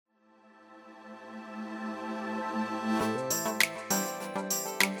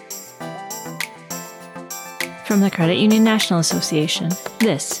From the Credit Union National Association,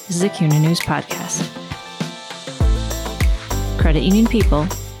 this is the CUNA News Podcast. Credit union people,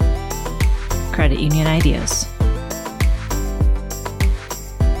 credit union ideas.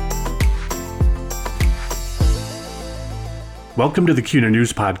 Welcome to the CUNA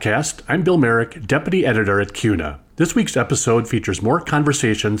News Podcast. I'm Bill Merrick, Deputy Editor at CUNA. This week's episode features more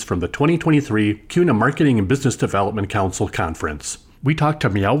conversations from the 2023 CUNA Marketing and Business Development Council Conference. We talked to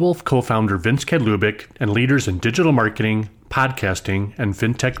Meow Wolf co-founder Vince Kadlubik and leaders in digital marketing, podcasting, and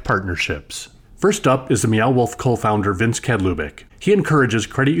fintech partnerships. First up is the Meow Wolf co-founder Vince Kadlubik. He encourages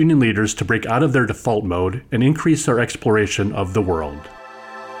credit union leaders to break out of their default mode and increase their exploration of the world.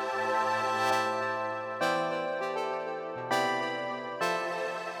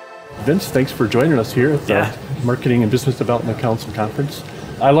 Vince, thanks for joining us here at the Marketing and Business Development Council Conference.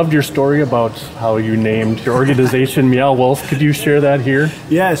 I loved your story about how you named your organization Meow Wolf. Could you share that here?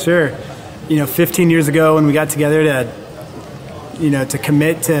 Yeah, sure. 15 years ago when we got together to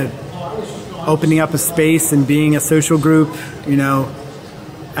commit to opening up a space and being a social group,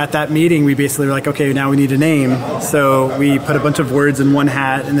 at that meeting we basically were like, okay, now we need a name. So we put a bunch of words in one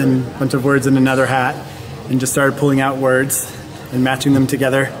hat and then a bunch of words in another hat and just started pulling out words and matching them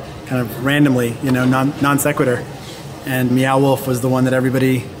together kind of randomly, non sequitur. And Meow Wolf was the one that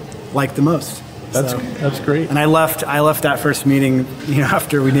everybody liked the most. That's great. And I left that first meeting,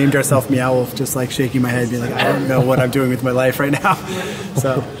 after we named ourselves Meow Wolf, just like shaking my head, being like, I don't know what I'm doing with my life right now.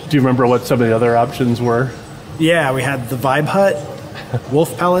 So, do you remember what some of the other options were? Yeah, we had the Vibe Hut,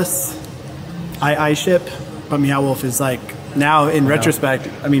 Wolf Palace, iShip, but Meow Wolf is like, now in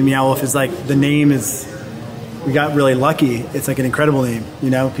retrospect, Meow Wolf is like, the name is, we got really lucky. It's like an incredible name.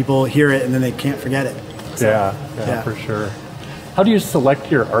 People hear it and then they can't forget it. So, yeah, for sure. How do you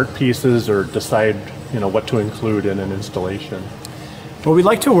select your art pieces or decide, what to include in an installation? Well, we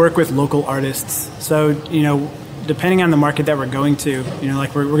like to work with local artists. So, depending on the market that we're going to,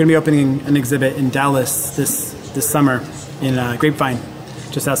 like we're going to be opening an exhibit in Dallas this summer in Grapevine,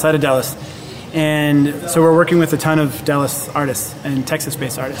 just outside of Dallas. And so we're working with a ton of Dallas artists and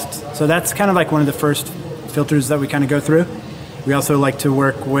Texas-based artists. So that's kind of like one of the first filters that we kind of go through. We also like to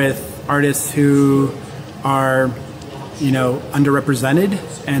work with artists who are, underrepresented.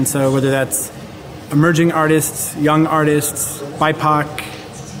 And so whether that's emerging artists, young artists,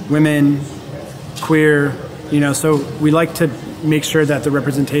 BIPOC, women, queer, so we like to make sure that the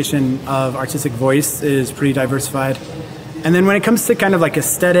representation of artistic voice is pretty diversified. And then when it comes to kind of like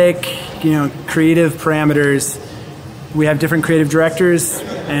aesthetic, creative parameters, we have different creative directors,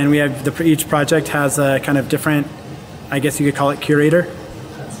 and we have each project has a kind of different, I guess you could call it, curator.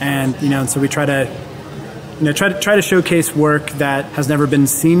 And so we try to showcase work that has never been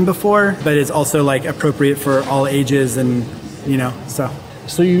seen before, but is also like appropriate for all ages, and so.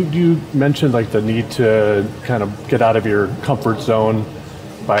 So you mentioned like the need to kind of get out of your comfort zone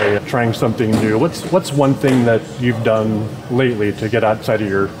by trying something new. What's one thing that you've done lately to get outside of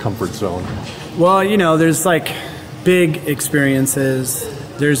your comfort zone? Well, there's like big experiences.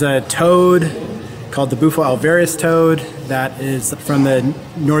 There's a toad called the Bufo alvarius toad that is from the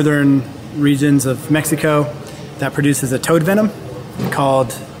northern regions of Mexico that produces a toad venom called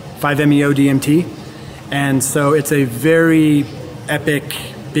 5-MeO-DMT. And so it's a very epic,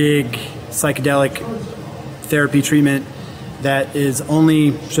 big psychedelic therapy treatment that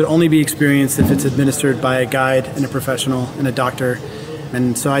should only be experienced if it's administered by a guide and a professional and a doctor.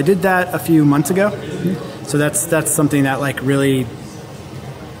 And so I did that a few months ago. So that's something that like really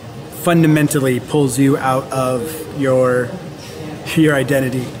fundamentally pulls you out of your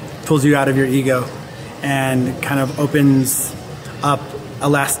identity, pulls you out of your ego, and kind of opens up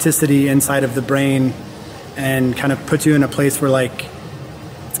elasticity inside of the brain and kind of puts you in a place where like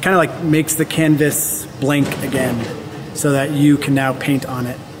it's kind of like makes the canvas blank again so that you can now paint on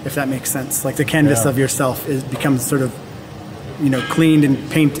it, if that makes sense. Like the canvas of yourself becomes sort of cleaned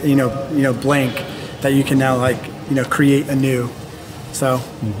and paint blank, that you can now like create anew. So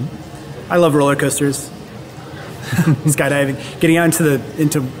I love roller coasters. Skydiving, getting out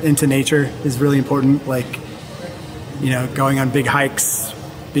into nature is really important. Like, going on big hikes,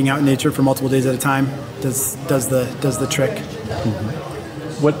 being out in nature for multiple days at a time does the trick.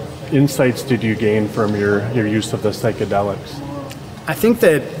 What insights did you gain from your use of the psychedelics? I think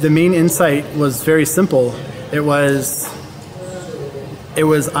that the main insight was very simple. It was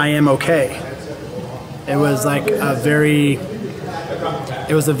I am okay. It was like a very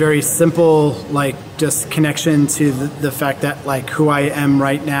simple, like, just connection to the fact that, like, who I am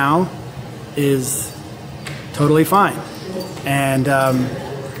right now is totally fine. And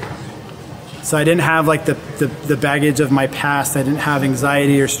so I didn't have, like, the baggage of my past. I didn't have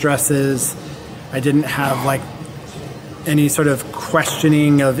anxiety or stresses. I didn't have, like, any sort of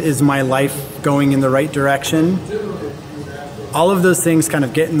questioning of, is my life going in the right direction? All of those things kind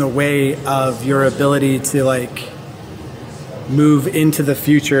of get in the way of your ability to like move into the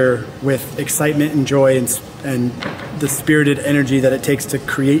future with excitement and joy and the spirited energy that it takes to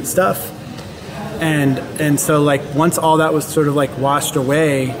create stuff. And so like once all that was sort of like washed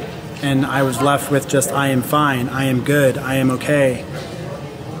away and I was left with just, I am fine, I am good, I am okay,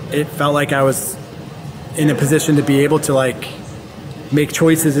 it felt like I was in a position to be able to like make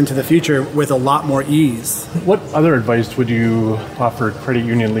choices into the future with a lot more ease. What other advice would you offer credit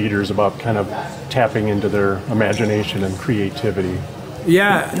union leaders about kind of tapping into their imagination and creativity?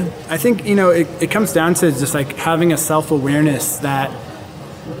 Yeah, I think, you know, it comes down to just like having a self-awareness that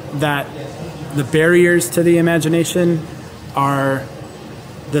the barriers to the imagination are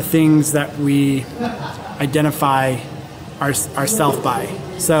the things that we identify ourself by.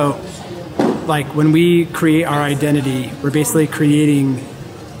 So like when we create our identity, we're basically creating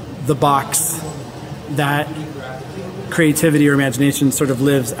the box that creativity or imagination sort of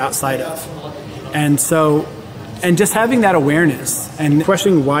lives outside of. And so, and just having that awareness and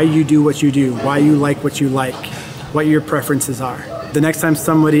questioning why you do what you do, why you like, what your preferences are. The next time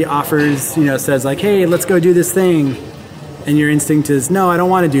somebody offers, you know, says like, hey, let's go do this thing, and your instinct is, no, I don't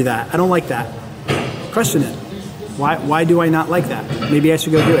want to do that. I don't like that. Question it. Why do I not like that? Maybe I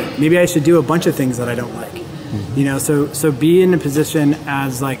should go do it. Maybe I should do a bunch of things that I don't like. Mm-hmm. You know, so be in a position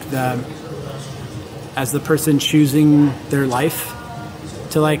as like the person choosing their life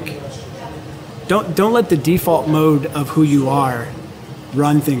to like, don't let the default mode of who you are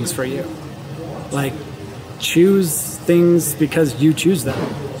run things for you. Like choose things because you choose them.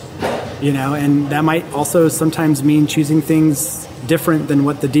 You know, and that might also sometimes mean choosing things different than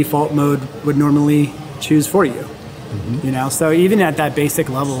what the default mode would normally choose for you. Mm-hmm. You know, so even at that basic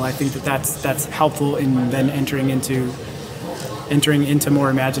level, I think that's helpful in then entering into more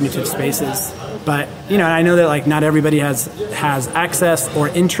imaginative spaces. But you know, I know that like not everybody has access to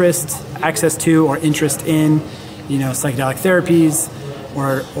or interest in, you know, psychedelic therapies,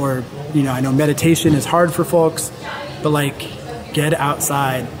 or you know, I know meditation is hard for folks, but like get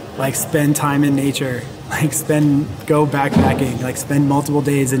outside, like spend time in nature, like go backpacking, like spend multiple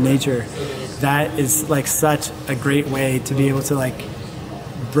days in nature. That is like such a great way to be able to like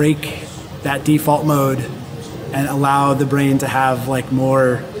break that default mode and allow the brain to have like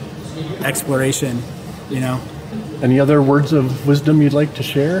more exploration, you know. Any other words of wisdom you'd like to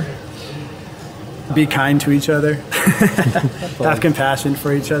share? Be kind to each other. Have compassion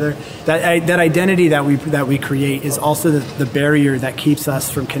for each other. That identity that we create is also the barrier that keeps us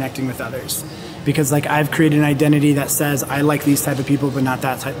from connecting with others. Because like I've created an identity that says I like these type of people, but not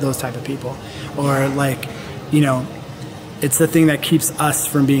those type of people, or like, you know, it's the thing that keeps us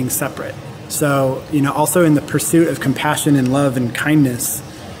from being separate. So, you know, also in the pursuit of compassion and love and kindness,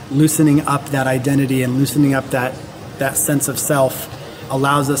 loosening up that identity and loosening up that sense of self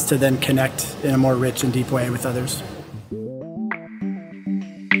allows us to then connect in a more rich and deep way with others.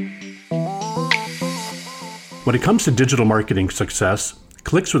 When it comes to digital marketing success,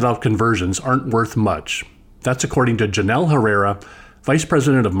 clicks without conversions aren't worth much. That's according to Janelle Herrera, Vice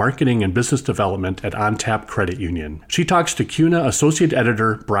President of Marketing and Business Development at OnTap Credit Union. She talks to CUNA Associate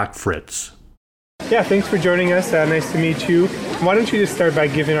Editor Brock Fritz. Yeah, thanks for joining us. Nice to meet you. Why don't you just start by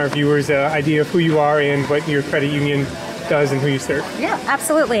giving our viewers an idea of who you are and what your credit union does and who you serve? Yeah,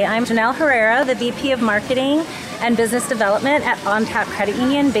 absolutely. I'm Janelle Herrera, the VP of Marketing and Business Development at OnTap Credit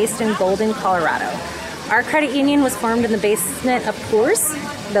Union based in Golden, Colorado. Our credit union was formed in the basement of Coors,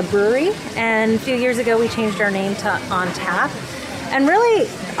 the brewery, and a few years ago we changed our name to OnTap. And really,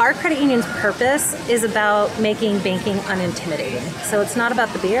 our credit union's purpose is about making banking unintimidating. So it's not about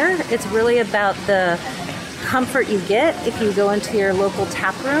the beer, it's really about the comfort you get if you go into your local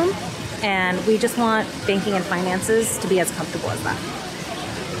tap room, and we just want banking and finances to be as comfortable as that.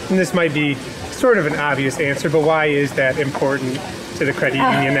 And this might be sort of an obvious answer, but why is that important to the credit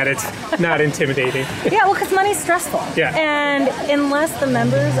union, that it's not intimidating? Yeah, well, because money's stressful. Yeah. And unless the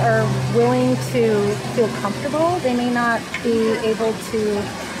members are willing to feel comfortable, they may not be able to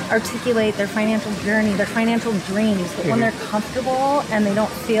articulate their financial journey, their financial dreams. But when they're comfortable and they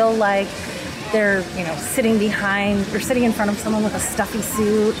don't feel like they're, you know, sitting behind or sitting in front of someone with a stuffy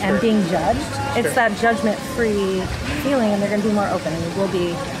suit and being judged, it's that judgment-free feeling, and they're going to be more open, and we'll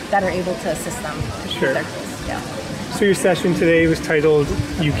be better able to assist them to achieve their goals. Yeah. So your session today was titled,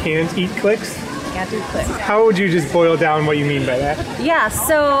 You Can't Eat Clicks? Can't do clicks. How would you just boil down what you mean by that? Yeah,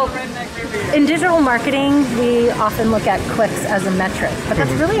 so in digital marketing, we often look at clicks as a metric, but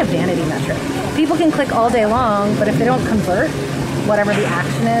that's really a vanity metric. People can click all day long, but if they don't convert, whatever the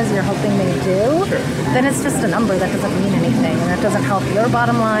action is you're hoping they do, then it's just a number that doesn't mean anything, and it doesn't help your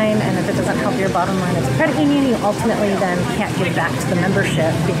bottom line. And if it doesn't help your bottom line as a credit union, you ultimately then can't give back to the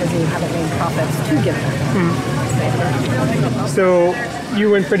membership because you haven't made profits to give them. So you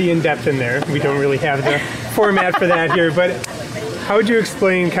went pretty in-depth in there. We don't really have the format for that here, but how would you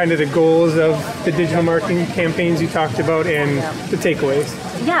explain kind of the goals of the digital marketing campaigns you talked about and the takeaways?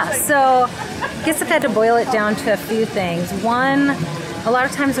 Yeah, so I guess if I had to boil it down to a few things. One, a lot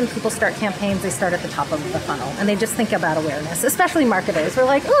of times when people start campaigns, they start at the top of the funnel and they just think about awareness, especially marketers. We're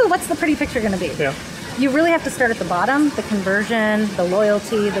like, ooh, what's the pretty picture going to be? Yeah. You really have to start at the bottom, the conversion, the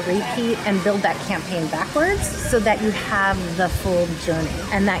loyalty, the repeat, and build that campaign backwards so that you have the full journey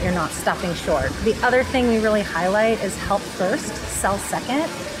and that you're not stopping short. The other thing we really highlight is help first, sell second.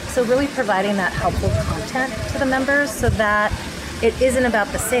 So really providing that helpful content to the members so that it isn't about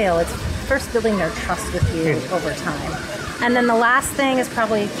the sale. It's first building their trust with you over time. And then the last thing is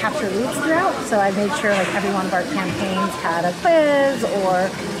probably capture leads throughout. So I made sure like every one of our campaigns had a quiz or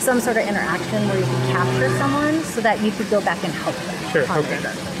some sort of interaction where you could capture someone so that you could go back and help them. Sure, okay.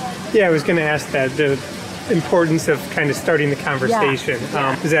 Yeah, I was going to ask that, the importance of kind of starting the conversation.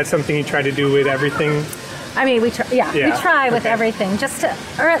 Yeah. Is that something you try to do with everything? I mean, we try with everything just to,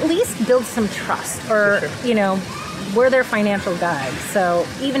 or at least build some trust or, you know, we're their financial guide. So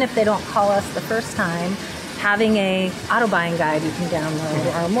even if they don't call us the first time, having a auto buying guide you can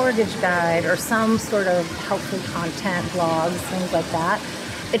download or a mortgage guide or some sort of helpful content, blogs, things like that,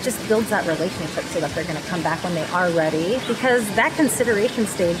 it just builds that relationship so that they're going to come back when they are ready, because that consideration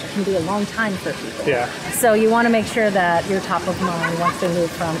stage can be a long time for people. Yeah. So you want to make sure that you're top of mind once they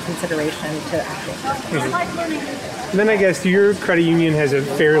move from consideration to actual purchase. And then I guess your credit union has a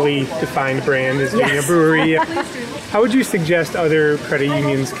fairly defined brand as being a brewery. How would you suggest other credit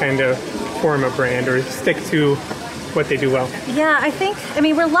unions kind of form a brand or stick to what they do well? Yeah, I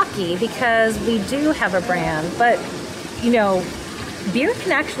mean, we're lucky because we do have a brand, but, you know, beer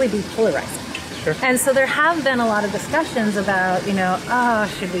can actually be polarizing. Sure. And so there have been a lot of discussions about, you know,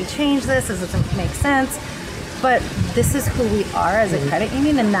 should we change this? Does it make sense? But this is who we are as a credit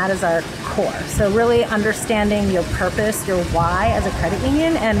union, and that is our core. So really understanding your purpose, your why as a credit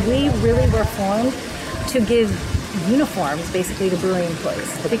union, and we really were formed to give uniforms basically to brewery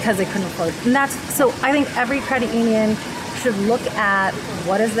employees because they couldn't afford. And so I think every credit union should look at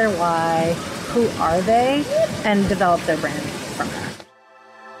what is their why, who are they, and develop their brand from there.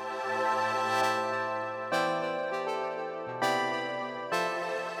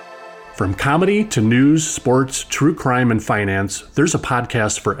 From comedy to news, sports, true crime, and finance, there's a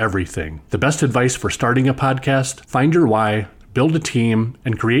podcast for everything. The best advice for starting a podcast: find your why, build a team,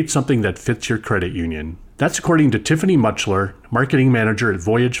 and create something that fits your credit union. That's according to Tiffany Mutchler, Marketing Manager at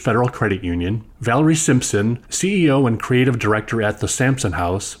Voyage Federal Credit Union, Valerie Simpson, CEO and Creative Director at the Sampson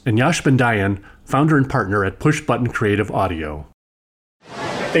House, and Yash Bandayan, Founder and Partner at Push Button Creative Audio.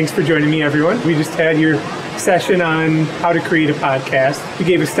 Thanks for joining me, everyone. We just had your session on how to create a podcast. We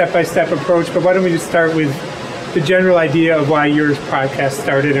gave a step-by-step approach, but why don't we just start with the general idea of why your podcast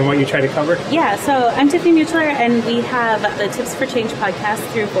started and what you try to cover? Yeah, so I'm Tiffany Mutchler, and we have the Tips for Change podcast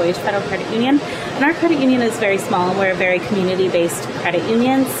through Voyage Federal Credit Union. And our credit union is very small, and we're a very community-based credit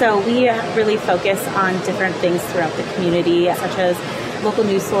union. So we really focus on different things throughout the community, such as local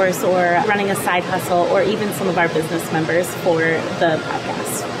news source or running a side hustle, or even some of our business members for the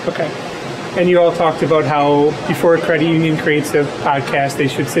podcast. Okay. And you all talked about how before a credit union creates a podcast, they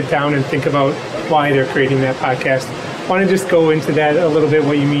should sit down and think about why they're creating that podcast. Want to just go into that a little bit,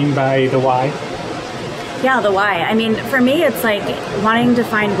 what you mean by the why? Yeah, the why. I mean, for me, it's like wanting to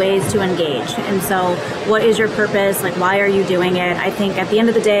find ways to engage. And so what is your purpose? Like, why are you doing it? I think at the end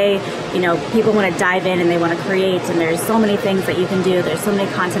of the day, you know, people want to dive in and they want to create, and there's so many things that you can do. There's so many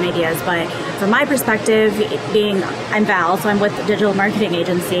content ideas. But from my perspective, I'm Val, so I'm with the digital marketing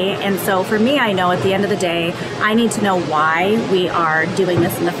agency. And so for me, I know at the end of the day, I need to know why we are doing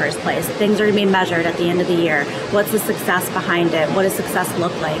this in the first place. Things are being measured at the end of the year. What's the success behind it? What does success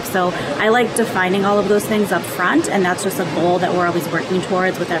look like? So I like defining all of those things up front, and that's just a goal that we're always working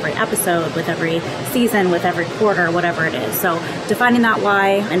towards with every episode, with every season, with every quarter, whatever it is. So defining that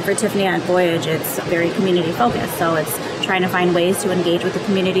why, and for Tiffany at Voyage, it's very community focused. So it's trying to find ways to engage with the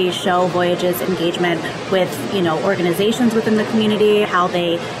community, show Voyage's engagement with, you know, organizations within the community, how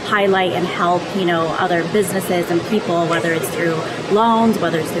they highlight and help, you know, other businesses and people, whether it's through loans,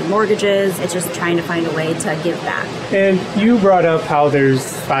 whether it's through mortgages. It's just trying to find a way to give back. And you brought up how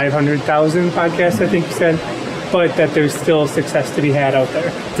there's 500,000 podcasts, I think you said. but that there's still success to be had out there.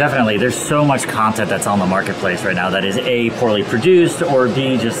 Definitely. There's so much content that's on the marketplace right now that is A, poorly produced, or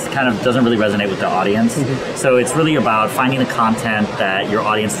B, just kind of doesn't really resonate with the audience. So it's really about finding the content that your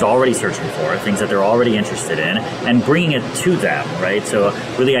audience is already searching for, things that they're already interested in, and bringing it to them, right? So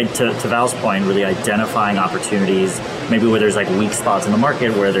really, to Val's point, really identifying opportunities, maybe where there's like weak spots in the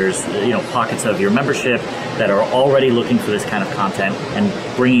market, where there's pockets of your membership that are already looking for this kind of content, and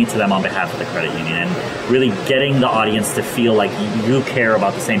bringing it to them on behalf of the credit union, and really getting the audience to feel like you care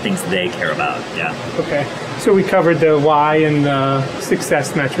about the same things they care about. Yeah. Okay. So we covered the why and the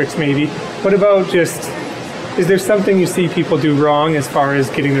success metrics maybe. What about just, is there something you see people do wrong as far as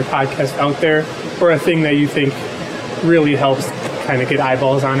getting their podcast out there, or a thing that you think really helps kind of get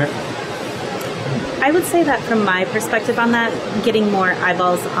eyeballs on it? I would say that from my perspective on that, getting more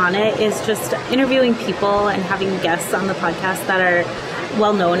eyeballs on it is just interviewing people and having guests on the podcast that are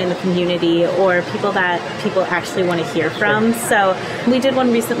well known in the community, or people that people actually want to hear from. So we did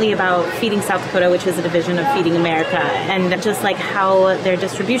one recently about Feeding South Dakota, which is a division of Feeding America, and just like how their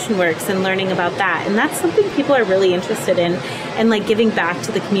distribution works and learning about that. And that's something people are really interested in, and like giving back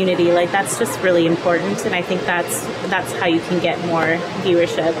to the community, like that's just really important. And I think that's how you can get more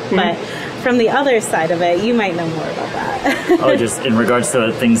viewership. But from the other side of it, you might know more about that. Oh, just in regards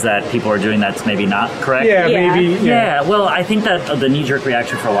to things that people are doing that's maybe not correct? Yeah, maybe. Yeah, well, I think that the knee-jerk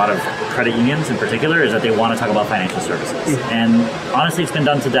reaction for a lot of credit unions in particular is that they want to talk about financial services. And honestly, it's been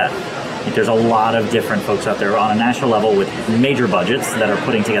done to death. There's a lot of different folks out there on a national level with major budgets that are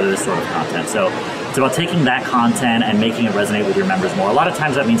putting together this sort of content. So it's about taking that content and making it resonate with your members more. A lot of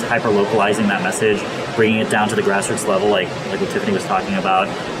times that means hyper-localizing that message, bringing it down to the grassroots level, like what Tiffany was talking about,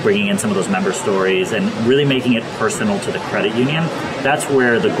 bringing in some of those member stories, and really making it personal to the credit union. That's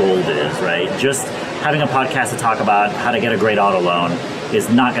where the gold is, right? Just having a podcast to talk about how to get a great auto loan is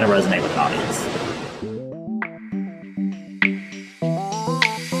not going to resonate with an audience.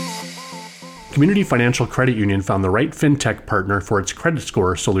 Community Financial Credit Union found the right fintech partner for its credit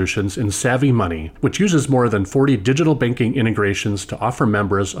score solutions in Savvy Money, which uses more than 40 digital banking integrations to offer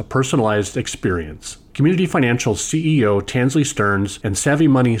members a personalized experience. Community Financial CEO Tansley Stearns and Savvy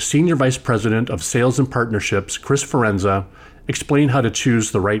Money Senior Vice President of Sales and Partnerships Chris Forenza explain how to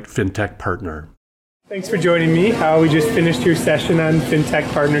choose the right fintech partner. Thanks for joining me. We just finished your session on fintech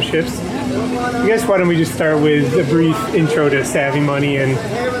partnerships. I guess why don't we just start with a brief intro to Savvy Money and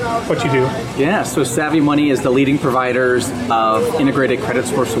what you do. Yeah, so Savvy Money is the leading providers of integrated credit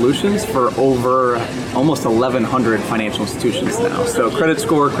score solutions for over almost 1,100 financial institutions now. So credit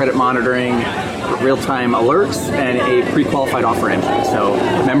score, credit monitoring, real-time alerts, and a pre-qualified offer engine. So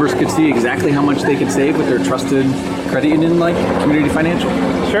members could see exactly how much they could save with their trusted credit union like Community Financial.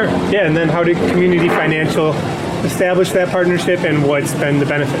 Sure. Yeah, and then how did Community Financial establish that partnership, and what's been the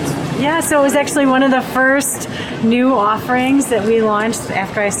benefits? Yeah, so it was actually one of the first new offerings that we launched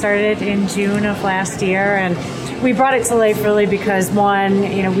after I started in June of last year, and we brought it to life really because one,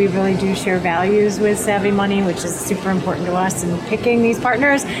 we really do share values with Savvy Money, which is super important to us in picking these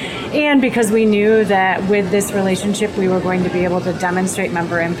partners, and because we knew that with this relationship we were going to be able to demonstrate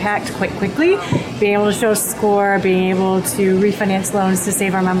member impact quite quickly, being able to show score, being able to refinance loans to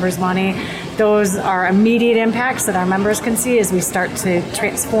save our members money. Those are immediate impacts that our members can see as we start to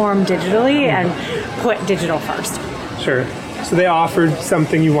transform digitally and put digital first. Sure. So they offered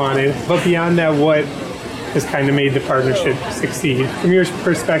something you wanted, but beyond that, what has kind of made the partnership succeed? From your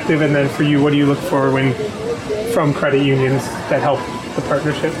perspective, and then for you, what do you look for from credit unions that help the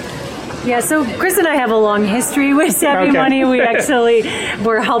partnership? Yeah, so Chris and I have a long history with Savvy Money. We actually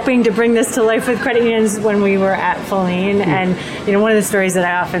were helping to bring this to life with credit unions when we were at Filene. And one of the stories that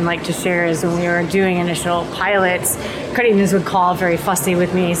I often like to share is when we were doing initial pilots, credit unions would call very fussy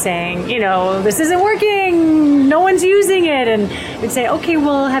with me saying, this isn't working, no one's using it. And we'd say, okay,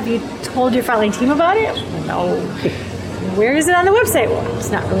 well, have you told your frontline team about it? No. Where is it on the website? Well,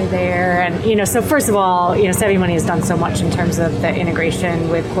 it's not really there. And, so first of all, Savvy Money has done so much in terms of the integration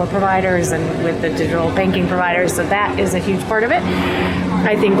with core providers and with the digital banking providers. So that is a huge part of it.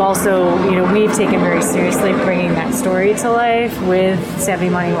 I think also, we've taken very seriously bringing that story to life with Savvy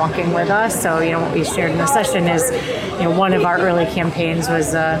Money walking with us. So, what we shared in the session is, one of our early campaigns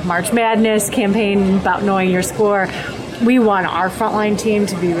was a March Madness campaign about knowing your score. We want our frontline team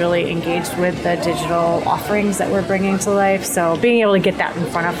to be really engaged with the digital offerings that we're bringing to life. So being able to get that in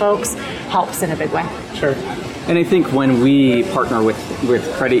front of folks helps in a big way. Sure. And I think when we partner with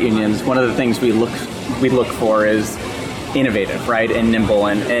credit unions, one of the things we look for is innovative, right, and nimble.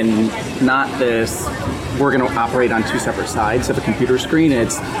 And not this, we're going to operate on two separate sides of a computer screen.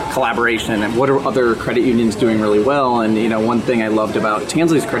 It's collaboration and what are other credit unions doing really well. And, one thing I loved about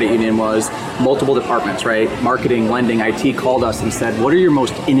Tansley's credit union was multiple departments, right? Marketing, lending, IT called us and said, what are your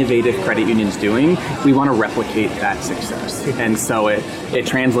most innovative credit unions doing? We want to replicate that success. And so it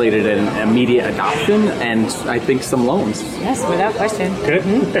translated in immediate adoption and I think some loans. Yes, without question. Good.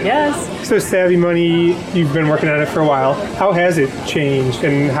 Mm-hmm. Yes. So Savvy Money, you've been working on it for a while. How has it changed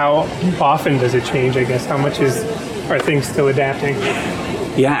and how often does it change, I guess? How much are things still adapting?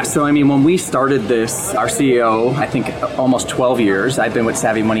 Yeah, so when we started this, our CEO, I think almost 12 years, I've been with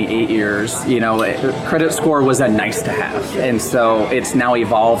Savvy Money 8 years, credit score was a nice to have. And so it's now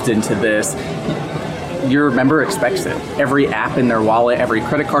evolved into this. Your member expects it. Every app in their wallet, every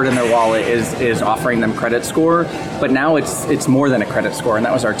credit card in their wallet is offering them credit score. But now it's more than a credit score, and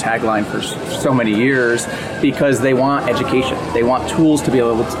that was our tagline for so many years because they want education. They want tools to be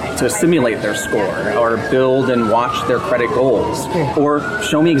able to simulate their score or build and watch their credit goals or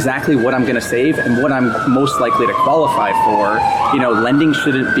show me exactly what I'm going to save and what I'm most likely to qualify for. Lending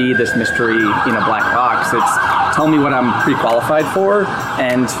shouldn't be this mystery, black box. It's tell me what I'm pre-qualified for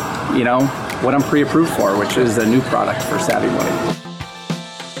and, what I'm pre-approved for, which is a new product for Savvy Money.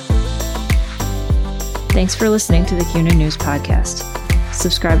 Thanks for listening to the CUNA News Podcast.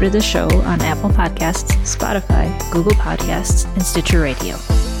 Subscribe to the show on Apple Podcasts, Spotify, Google Podcasts, and Stitcher Radio.